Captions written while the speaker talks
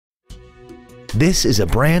This is a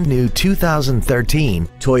brand new 2013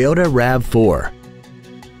 Toyota RAV4.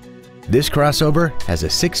 This crossover has a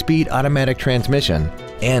 6-speed automatic transmission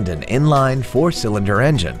and an inline 4-cylinder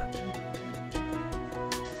engine.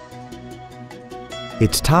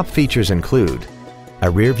 Its top features include a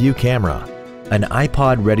rear-view camera, an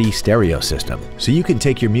iPod-ready stereo system so you can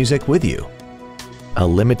take your music with you, a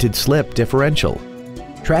limited slip differential,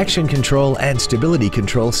 traction control and stability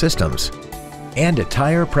control systems, and a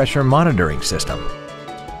tire pressure monitoring system.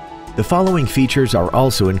 The following features are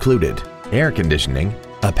also included: air conditioning,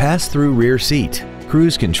 a pass-through rear seat,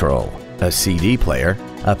 cruise control, a CD player,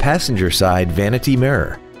 a passenger side vanity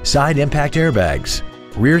mirror, side impact airbags,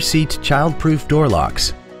 rear seat child-proof door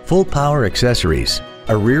locks, full power accessories,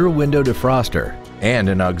 a rear window defroster, and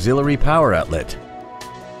an auxiliary power outlet.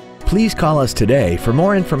 Please call us today for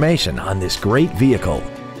more information on this great vehicle.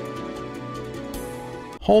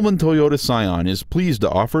 Holman Toyota Scion is pleased to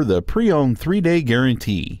offer the pre-owned 3-day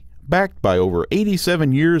guarantee. Backed by over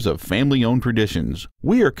 87 years of family-owned traditions,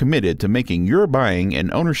 we are committed to making your buying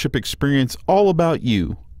and ownership experience all about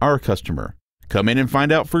you, our customer. Come in and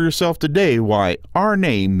find out for yourself today why our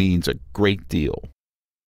name means a great deal.